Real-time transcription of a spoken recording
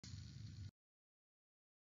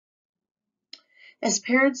As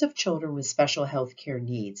parents of children with special health care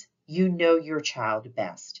needs, you know your child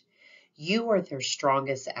best. You are their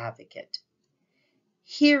strongest advocate.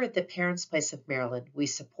 Here at the Parents Place of Maryland, we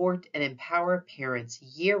support and empower parents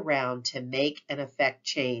year-round to make and affect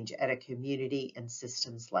change at a community and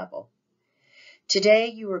systems level. Today,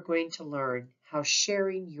 you are going to learn how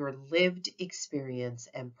sharing your lived experience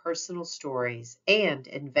and personal stories and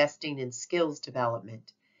investing in skills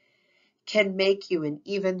development can make you an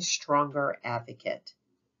even stronger advocate.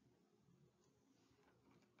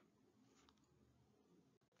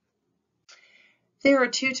 There are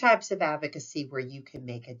two types of advocacy where you can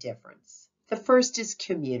make a difference. The first is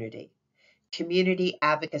community. Community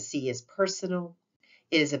advocacy is personal.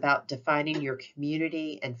 It is about defining your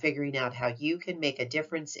community and figuring out how you can make a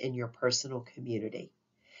difference in your personal community.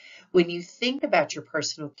 When you think about your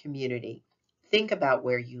personal community, think about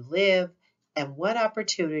where you live and what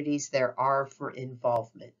opportunities there are for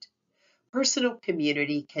involvement. Personal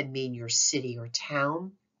community can mean your city or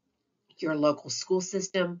town, your local school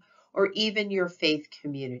system, or even your faith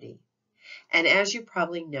community. And as you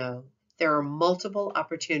probably know, there are multiple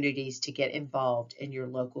opportunities to get involved in your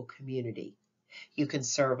local community. You can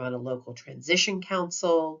serve on a local transition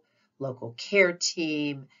council, local care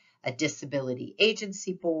team, a disability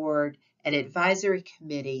agency board, an advisory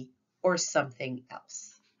committee, or something else.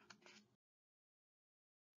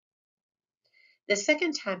 The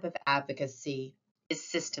second type of advocacy is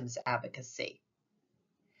systems advocacy.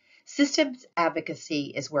 Systems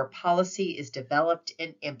advocacy is where policy is developed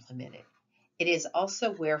and implemented. It is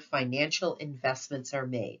also where financial investments are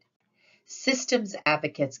made. Systems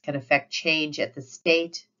advocates can affect change at the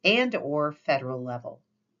state and/or federal level.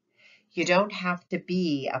 You don't have to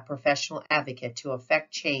be a professional advocate to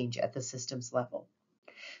affect change at the systems level.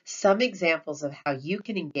 Some examples of how you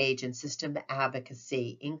can engage in system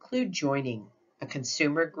advocacy include joining a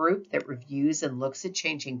consumer group that reviews and looks at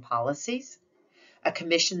changing policies, a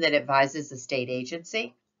commission that advises a state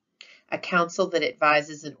agency, a council that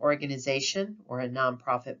advises an organization or a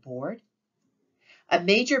nonprofit board. A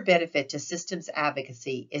major benefit to systems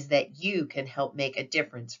advocacy is that you can help make a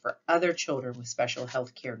difference for other children with special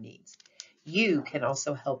health care needs. You can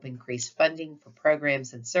also help increase funding for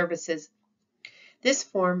programs and services. This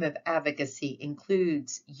form of advocacy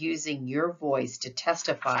includes using your voice to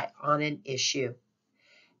testify on an issue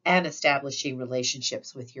and establishing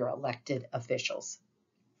relationships with your elected officials.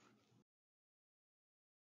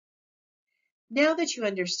 Now that you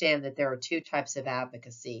understand that there are two types of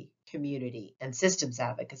advocacy, community and systems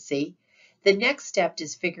advocacy, the next step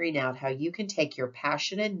is figuring out how you can take your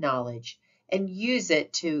passion and knowledge and use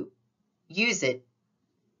it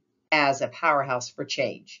as a powerhouse for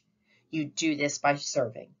change. You do this by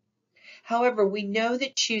serving. However, we know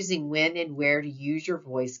that choosing when and where to use your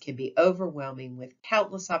voice can be overwhelming with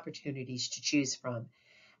countless opportunities to choose from.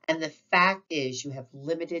 And the fact is you have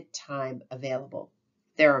limited time available.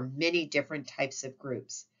 There are many different types of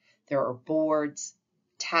groups. There are boards,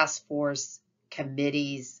 task force,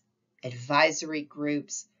 committees, advisory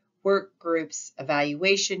groups, work groups,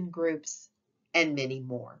 evaluation groups, and many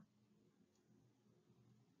more.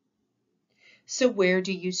 So where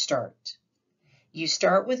do you start? You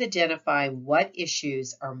start with identifying what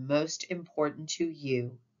issues are most important to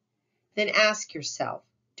you. Then ask yourself,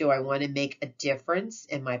 do I want to make a difference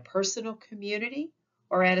in my personal community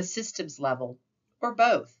or at a systems level, or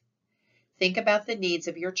both? Think about the needs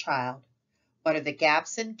of your child. What are the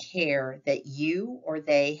gaps in care that you or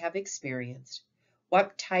they have experienced?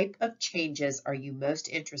 What type of changes are you most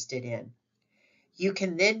interested in? You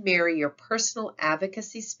can then marry your personal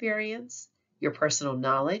advocacy experience, your personal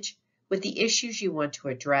knowledge, with the issues you want to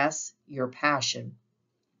address, your passion,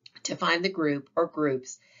 to find the group or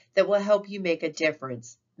groups that will help you make a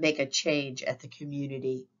difference, make a change at the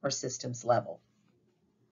community or systems level.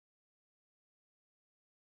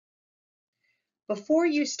 Before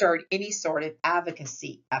you start any sort of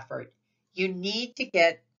advocacy effort, you need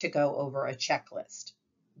to go over a checklist.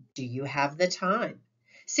 Do you have the time?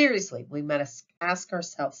 Seriously, we must ask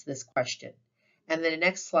ourselves this question. And in the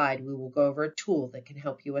next slide, we will go over a tool that can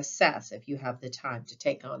help you assess if you have the time to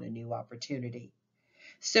take on a new opportunity.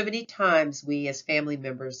 So many times we as family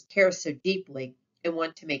members care so deeply and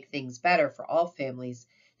want to make things better for all families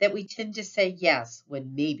that we tend to say yes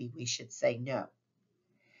when maybe we should say no.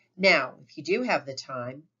 Now, if you do have the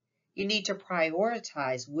time, you need to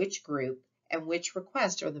prioritize which group and which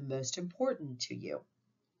requests are the most important to you.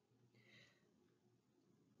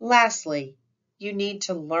 Lastly, you need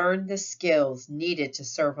to learn the skills needed to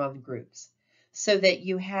serve on groups so that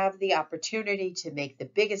you have the opportunity to make the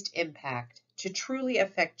biggest impact to truly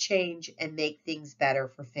affect change and make things better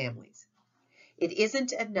for families. It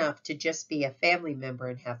isn't enough to just be a family member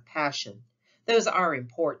and have passion. Those are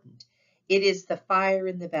important. It is the fire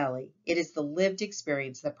in the belly. It is the lived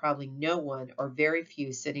experience that probably no one or very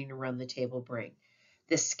few sitting around the table bring.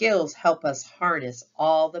 The skills help us harness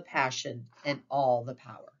all the passion and all the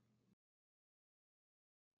power.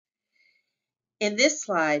 In this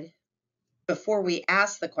slide, before we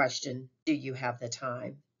ask the question, do you have the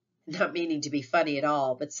time? Not meaning to be funny at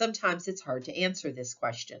all, but sometimes it's hard to answer this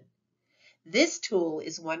question. This tool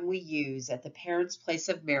is one we use at the Parents Place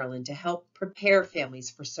of Maryland to help prepare families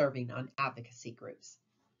for serving on advocacy groups.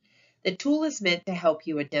 The tool is meant to help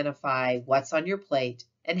you identify what's on your plate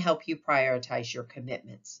and help you prioritize your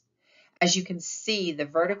commitments. As you can see, the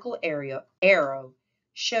vertical arrow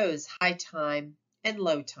shows high time and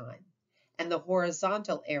low time, and the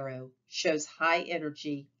horizontal arrow shows high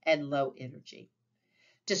energy and low energy.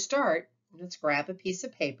 To start, let's grab a piece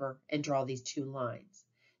of paper and draw these two lines.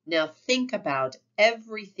 Now think about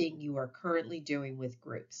everything you are currently doing with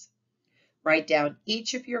groups. Write down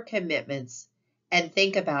each of your commitments and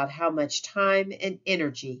think about how much time and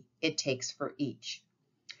energy it takes for each.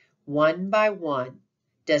 One by one,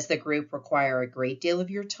 does the group require a great deal of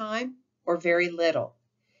your time or very little?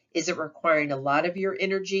 Is it requiring a lot of your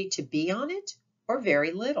energy to be on it or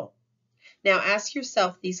very little? Now ask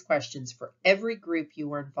yourself these questions for every group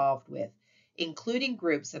you are involved with, including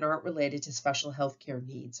groups that aren't related to special health care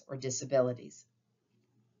needs or disabilities.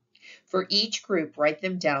 For each group, write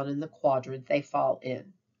them down in the quadrant they fall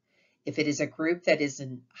in. If it is a group that is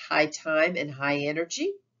in high time and high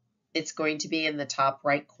energy, it's going to be in the top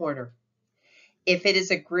right corner. If it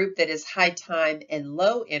is a group that is high time and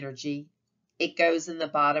low energy, it goes in the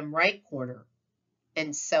bottom right corner,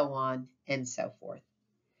 and so on and so forth.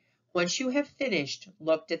 Once you have finished,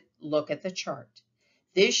 look at the chart.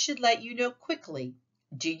 This should let you know quickly,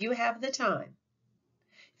 do you have the time?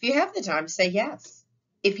 If you have the time, say yes.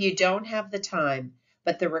 If you don't have the time,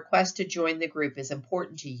 but the request to join the group is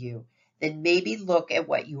important to you, then maybe look at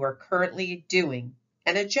what you are currently doing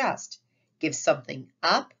and adjust. Give something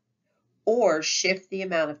up or shift the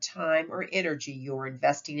amount of time or energy you're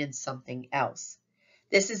investing in something else.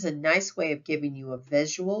 This is a nice way of giving you a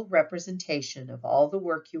visual representation of all the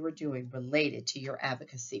work you are doing related to your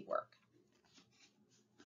advocacy work.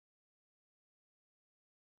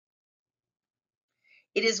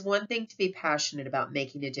 It is one thing to be passionate about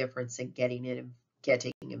making a difference and getting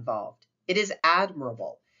involved. It is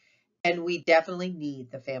admirable, and we definitely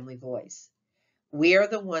need the family voice. We are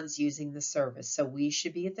the ones using the service, so we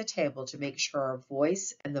should be at the table to make sure our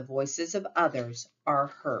voice and the voices of others are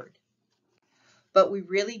heard. But we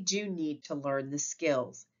really do need to learn the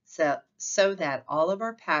skills so that all of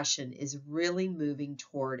our passion is really moving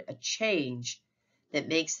toward a change that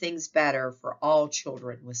makes things better for all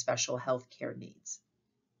children with special health care needs.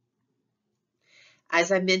 As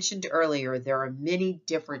I mentioned earlier, there are many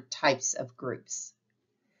different types of groups.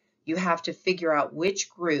 You have to figure out which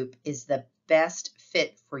group is the best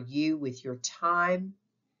fit for you with your time,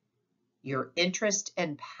 your interest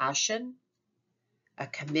and passion, a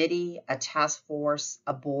committee, a task force,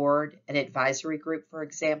 a board, an advisory group, for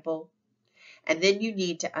example. And then you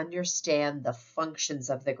need to understand the functions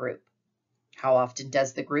of the group. How often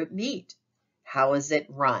does the group meet? How is it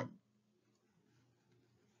run?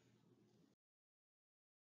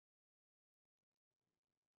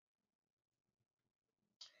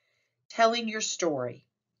 Telling your story.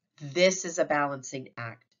 This is a balancing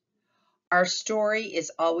act. Our story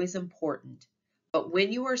is always important, but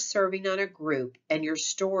when you are serving on a group and your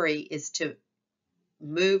story is to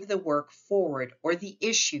move the work forward or the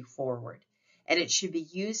issue forward, and it should be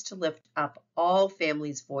used to lift up all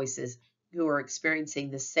families' voices who are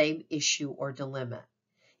experiencing the same issue or dilemma.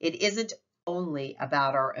 It isn't only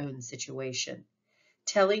about our own situation.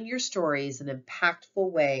 Telling your story is an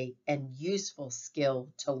impactful way and useful skill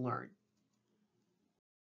to learn.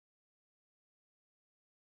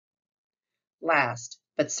 Last,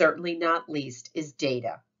 but certainly not least, is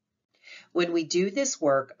data. When we do this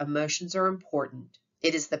work, emotions are important.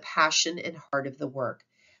 It is the passion and heart of the work,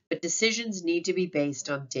 but decisions need to be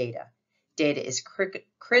based on data. Data is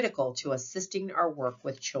critical to assisting our work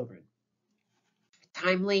with children.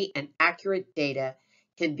 Timely and accurate data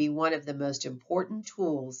can be one of the most important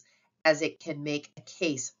tools as it can make a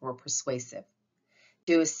case more persuasive.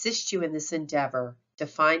 To assist you in this endeavor, to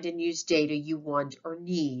find and use data you want or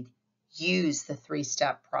need, use the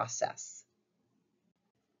three-step process.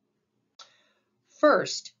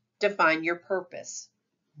 First, define your purpose.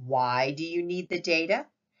 Why do you need the data?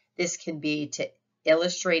 This can be to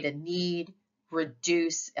illustrate a need,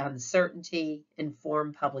 reduce uncertainty,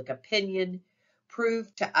 inform public opinion,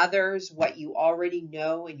 Prove to others what you already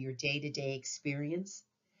know in your day-to-day experience.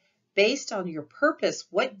 Based on your purpose,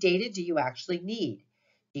 what data do you actually need?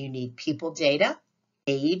 Do you need people data,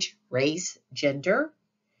 age, race, gender,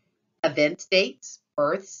 event dates,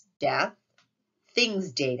 births, death,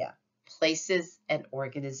 things data, places, and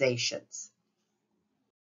organizations?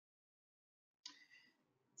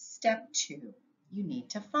 Step 2. You need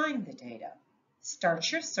to find the data.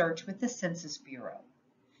 Start your search with the Census Bureau.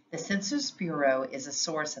 The Census Bureau is a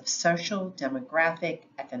source of social, demographic,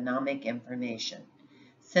 economic information.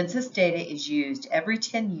 Census data is used every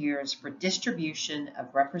 10 years for distribution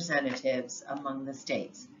of representatives among the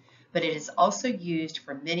states, but it is also used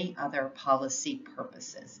for many other policy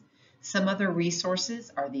purposes. Some other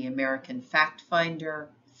resources are the American Fact Finder,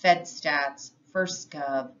 FedStats,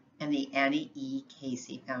 FirstGov, and the Annie E.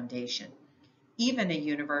 Casey Foundation. Even a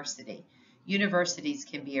university. Universities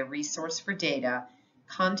can be a resource for data.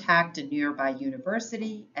 Contact a nearby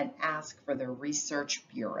university and ask for their research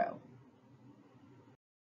bureau.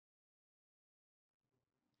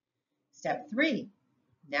 Step 3.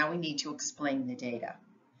 Now we need to explain the data.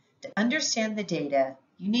 To understand the data,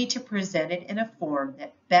 you need to present it in a form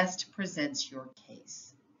that best presents your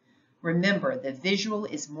case. Remember, the visual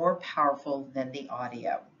is more powerful than the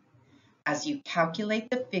audio. As you calculate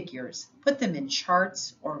the figures, put them in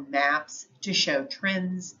charts or maps to show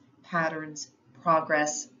trends, patterns,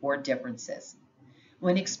 progress, or differences.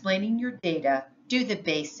 When explaining your data, do the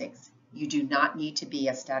basics. You do not need to be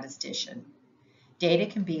a statistician. Data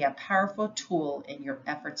can be a powerful tool in your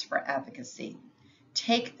efforts for advocacy.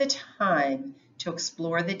 Take the time to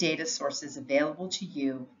explore the data sources available to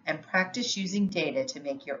you and practice using data to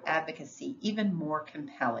make your advocacy even more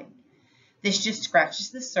compelling. This just scratches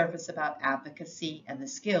the surface about advocacy and the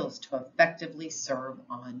skills to effectively serve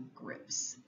on groups.